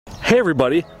Hey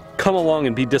everybody, come along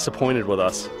and be disappointed with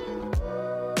us.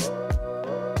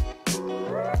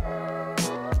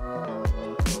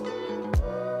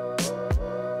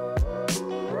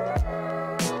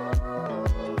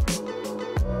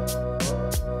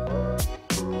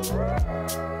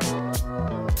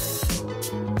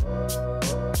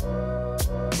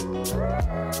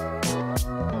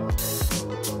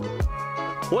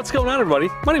 What's going on, everybody?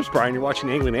 My name's Brian, you're watching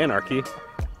Angling Anarchy.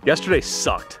 Yesterday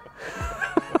sucked.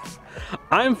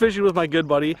 I'm fishing with my good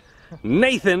buddy,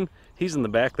 Nathan. He's in the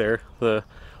back there, the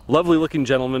lovely looking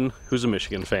gentleman who's a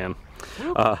Michigan fan.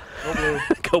 Go Blue.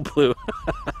 Go Blue.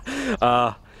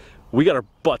 We got our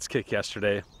butts kicked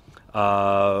yesterday.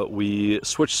 We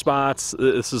switched spots.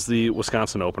 This is the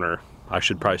Wisconsin opener. I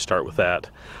should probably start with that.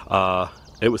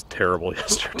 It was terrible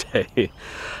yesterday.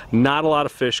 Not a lot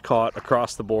of fish caught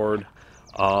across the board.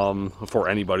 For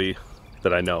anybody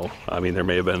that I know. I mean, there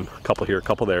may have been a couple here, a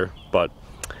couple there, but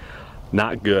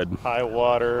not good. High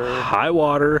water. High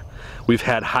water. We've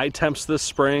had high temps this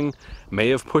spring. May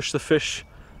have pushed the fish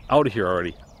out of here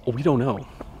already. We don't know.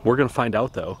 We're gonna find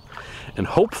out though. And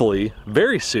hopefully,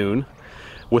 very soon,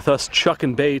 with us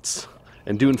chucking baits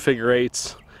and doing figure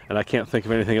eights, and I can't think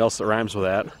of anything else that rhymes with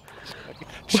that.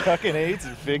 Chucking eights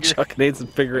and figure. Chucking eights and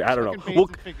figure. I don't know.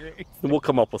 We'll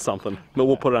come up with something.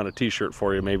 We'll put it on a T-shirt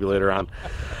for you maybe later on.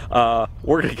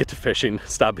 We're gonna get to fishing.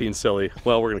 Stop being silly.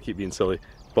 Well, we're gonna keep being silly,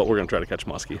 but we're gonna try to catch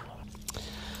muskie.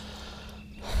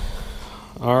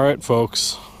 All right,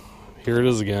 folks. Here it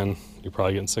is again. You're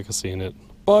probably getting sick of seeing it,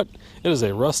 but it is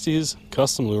a Rusty's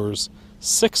Custom Lures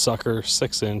 6-sucker,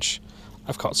 6-inch.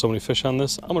 I've caught so many fish on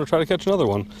this. I'm going to try to catch another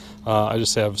one. I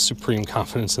just have supreme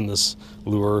confidence in this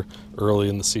lure early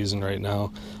in the season right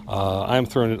now. I'm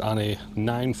throwing it on a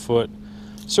 9-foot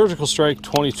Surgical Strike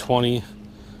 2020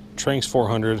 Tranx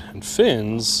 400 and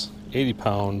fins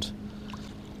 80-pound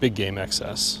big game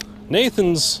XS.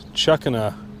 Nathan's chucking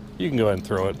a, you can go ahead and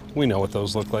throw it. We know what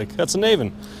those look like. That's a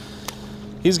Naven.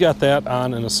 He's got that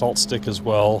on an assault stick as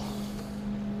well.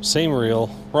 Same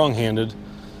reel, wrong-handed,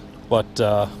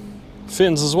 but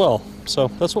fins as well. So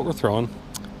that's what we're throwing,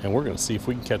 and we're going to see if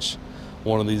we can catch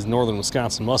one of these Northern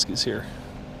Wisconsin Muskies here.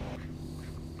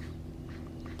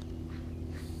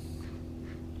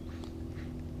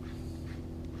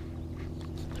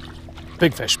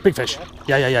 Big fish, big fish.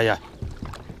 Yeah.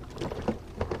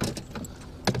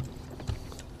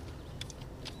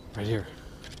 Right here.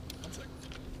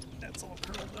 That's all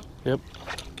curled up. Yep.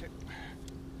 Okay.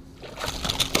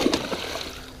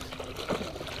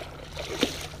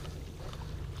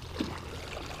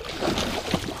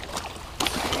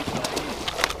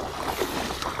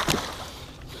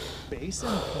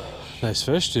 Nice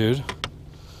fish, dude.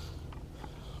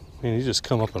 Man, he just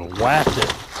come up and whacked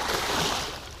it.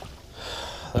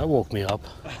 That woke me up.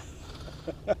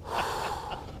 Right.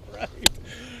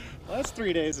 Well, that's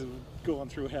 3 days of going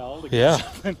through hell to get yeah.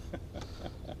 something.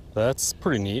 That's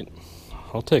pretty neat.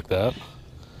 I'll take that.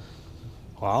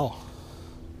 Wow.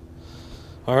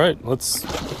 All right, let's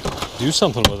do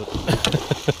something with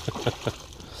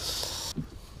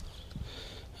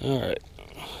it. All right.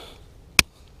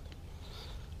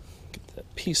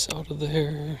 Piece out of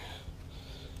there.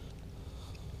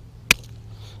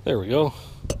 There we go.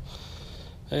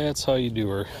 That's how you do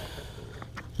her.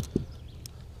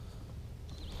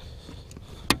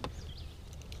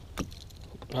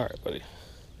 All right, buddy.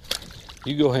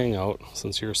 You go hang out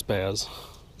since you're a spaz.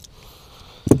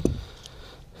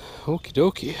 Okie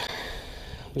dokie.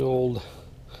 The old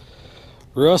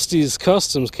Rusty's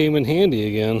Customs came in handy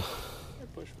again.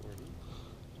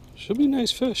 Should be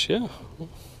nice fish, yeah.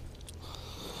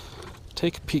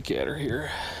 Take a peek at her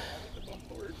here.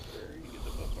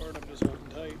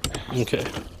 Okay.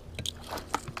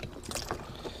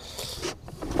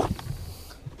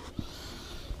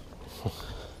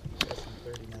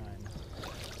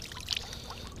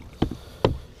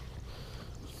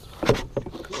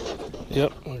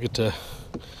 Yep, we'll get to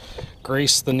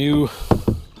grace the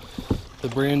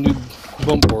brand new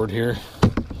bump board here.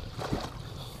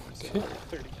 Okay.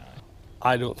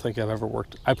 I don't think I've ever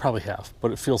worked, I probably have,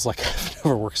 but it feels like I've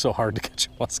never worked so hard to catch a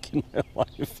muskie in my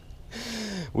life.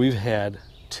 We've had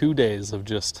 2 days of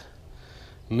just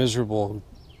miserable,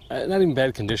 not even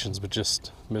bad conditions, but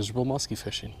just miserable muskie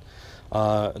fishing.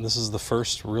 And this is the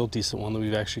first real decent one that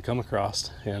we've actually come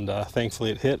across, and thankfully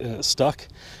it hit and it stuck.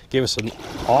 Gave us an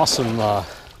awesome,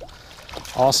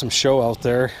 awesome show out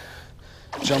there,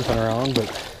 jumping around,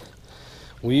 but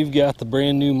we've got the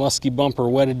brand new muskie bumper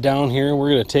wetted down here. We're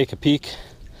gonna take a peek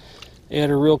at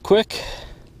her real quick.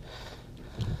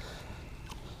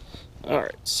 All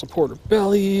right, support her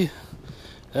belly.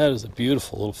 That is a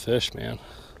beautiful little fish, man.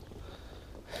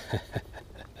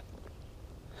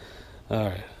 All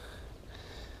right.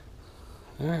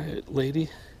 All right, lady.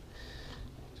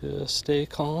 Just stay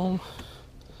calm.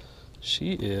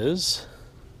 She is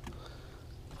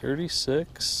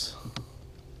 36.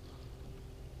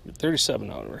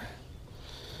 37 out of her.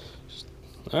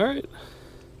 All right.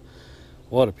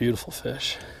 What a beautiful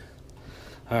fish.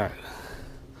 All right.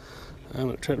 I'm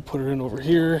going to try to put her in over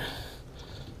here.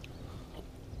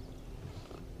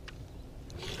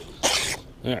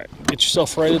 All right. Get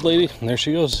yourself righted, lady. And there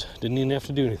she goes. Didn't even have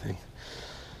to do anything.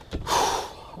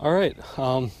 All right.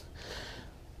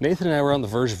 Nathan and I were on the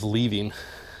verge of leaving,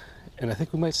 and I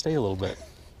think we might stay a little bit.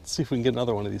 Let's see if we can get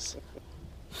another one of these.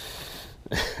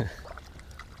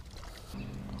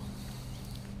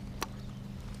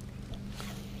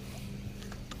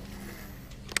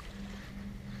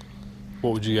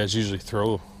 What would you guys usually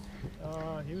throw?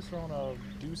 He was throwing a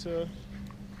Deusa,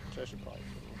 which I should probably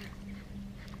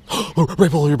Oh,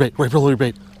 right below your bait, right below your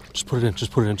bait. Just put it in,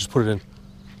 just put it in, just put it in.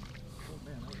 Oh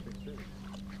man, that was a big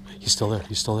fish. He's still there,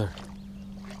 he's still there.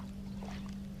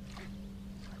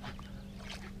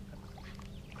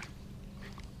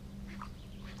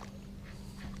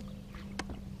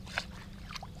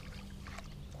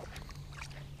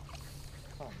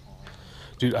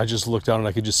 Dude, I just looked down and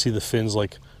I could just see the fins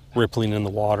like rippling in the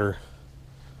water.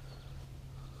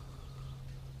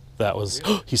 That was,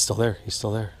 oh, he's still there, he's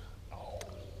still there.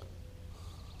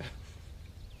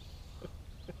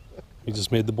 He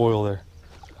just made the boil there.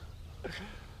 Oh,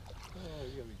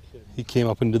 you gotta be kidding. He came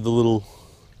up and did the little...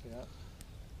 Yeah.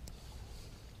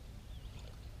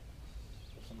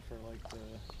 Something for like the,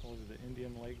 what was it, the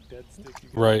Indian leg dead stick? You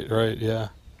got? Right, yeah.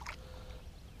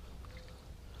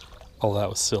 Oh, that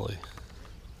was silly.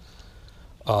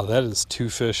 That is 2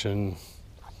 fish in...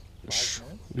 5 minutes?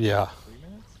 Yeah, 3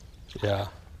 minutes? yeah.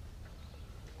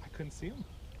 I couldn't see him.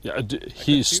 Yeah,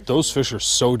 those fish are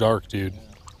so dark, dude.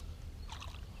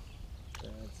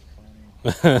 Yeah.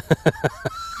 That's funny.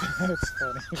 That's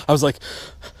funny. I was like,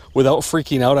 without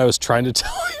freaking out, I was trying to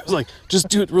tell you. I was like, just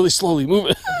do it really slowly, move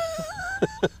it.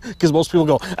 Because most people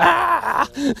go, ah!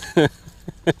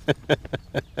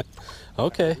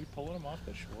 Okay. Are we pulling him off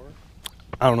the shore?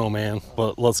 I don't know, man,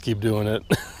 but let's keep doing it.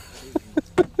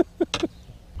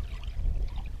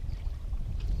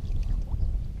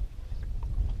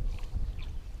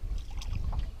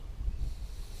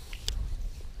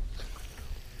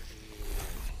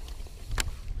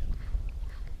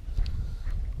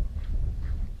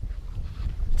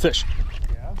 Fish.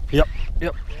 Yeah?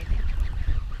 Yep.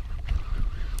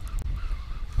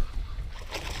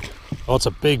 Oh, it's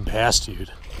a big bass,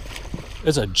 dude.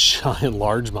 It's a giant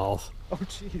largemouth. Oh,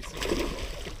 jeez.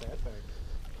 Look at that thing.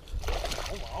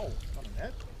 Oh, wow. On a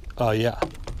net? Yeah.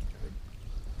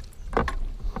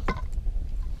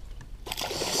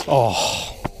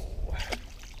 Oh,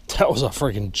 that was a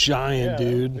freaking giant,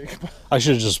 dude. I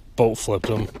should have just boat flipped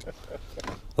him.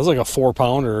 That was like a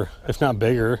 4-pounder, if not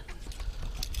bigger.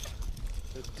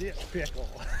 The ditch pickle.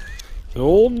 The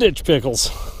old ditch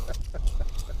pickles.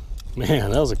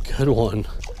 Man, that was a good one.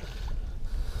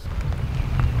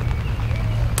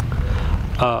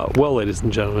 Well, ladies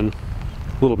and gentlemen,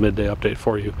 a little midday update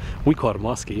for you. We caught a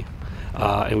muskie,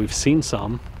 and we've seen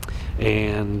some,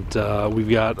 and we've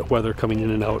got weather coming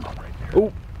in and out.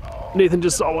 Oh, Nathan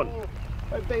just saw one.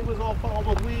 My bait was all full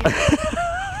of weeds.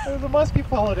 There was a muskie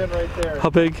followed in right there. How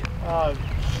big? 30.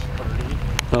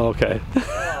 Oh, okay.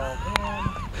 Oh,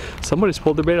 man. Somebody's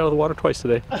pulled their bait out of the water twice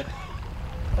today. I'm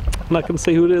not going to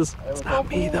say who it is. It's not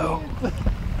me, though.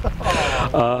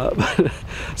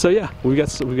 So yeah, we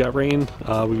got rain.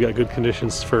 We've got good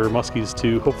conditions for muskies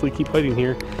to hopefully keep biting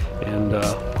here, and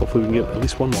hopefully we can get at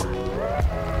least one more.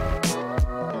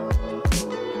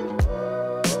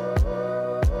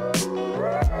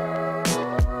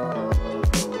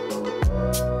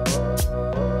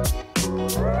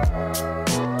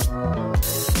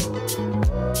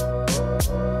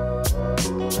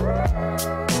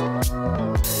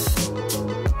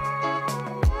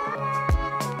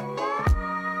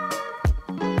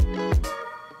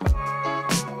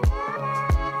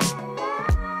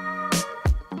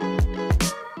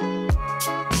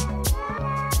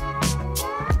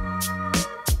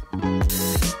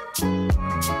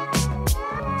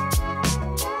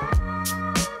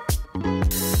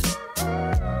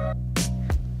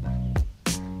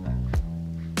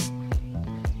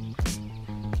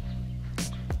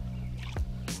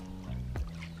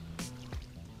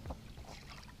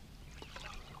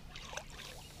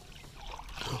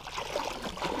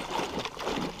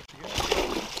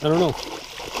 I don't know.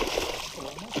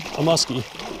 A muskie.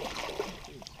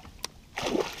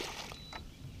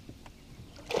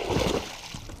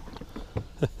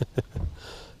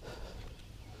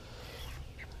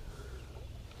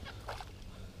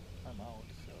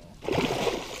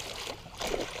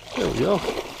 go.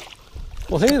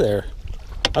 Well, hey there.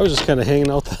 I was just kind of hanging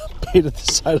out the bait at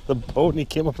the side of the boat, and he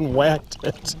came up and whacked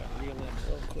it.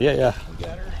 Yeah.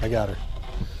 I got her.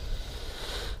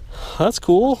 That's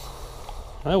cool.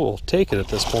 I will take it at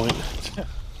this point.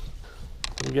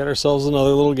 We got ourselves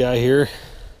another little guy here.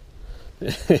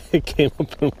 It came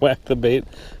up and whacked the bait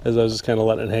as I was just kind of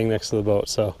letting it hang next to the boat.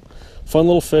 So, fun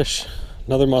little fish.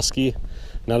 Another muskie.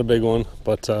 Not a big one,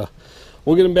 but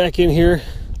we'll get him back in here.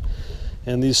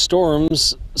 And these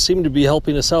storms seem to be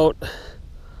helping us out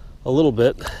a little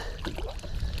bit.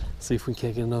 Let's see if we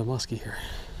can't get another muskie here.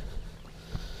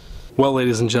 Well,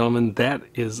 ladies and gentlemen, that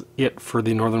is it for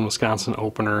the Northern Wisconsin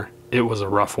opener. It was a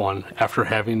rough one. After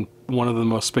having one of the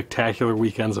most spectacular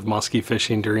weekends of muskie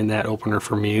fishing during that opener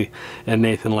for me and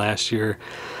Nathan last year,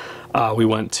 we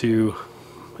went to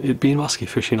it being muskie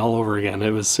fishing all over again. It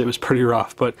was pretty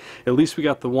rough, but at least we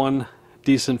got the one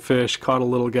decent fish, caught a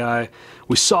little guy.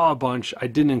 We saw a bunch. I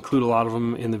didn't include a lot of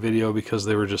them in the video because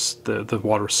they were just, the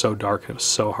water was so dark, it was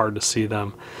so hard to see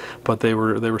them. But they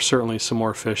were certainly some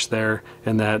more fish there,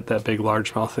 and that big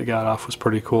largemouth that got off was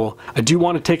pretty cool. I do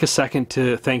want to take a second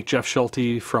to thank Jeff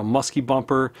Schulte from Musky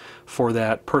Bumper for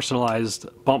that personalized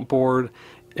bump board.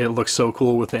 It looks so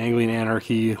cool with the Angling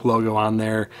Anarchy logo on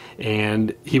there,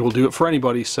 and he will do it for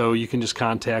anybody, so you can just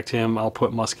contact him. I'll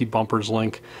put Musky Bumper's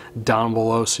link down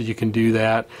below so you can do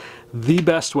that. The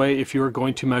best way, if you are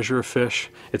going to measure a fish,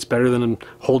 it's better than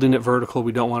holding it vertical.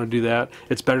 We don't want to do that.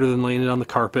 It's better than laying it on the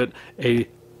carpet. A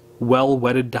well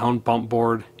wetted down bump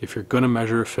board, if you're going to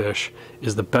measure a fish,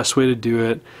 is the best way to do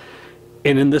it.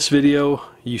 And in this video,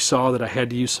 you saw that I had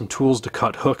to use some tools to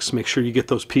cut hooks. Make sure you get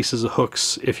those pieces of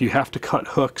hooks if you have to cut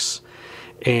hooks.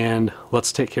 And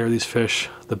let's take care of these fish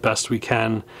the best we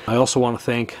can. I also want to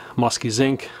thank Muskies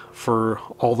Inc. for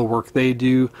all the work they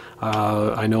do.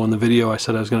 I know in the video I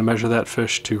said I was going to measure that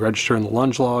fish to register in the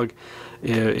lunge log.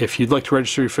 If you'd like to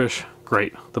register your fish,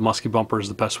 great. The Musky Bumper is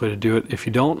the best way to do it. If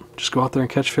you don't, just go out there and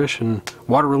catch fish and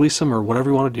water release them or whatever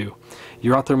you want to do.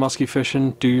 You're out there musky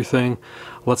fishing, do your thing.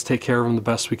 Let's take care of them the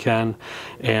best we can.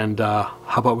 And how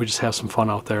about we just have some fun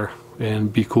out there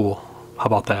and be cool? How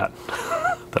about that?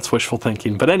 That's wishful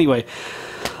thinking. But anyway,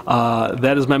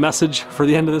 that is my message for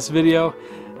the end of this video.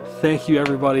 Thank you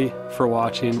everybody for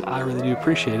watching. I really do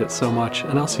appreciate it so much,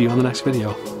 and I'll see you on the next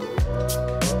video.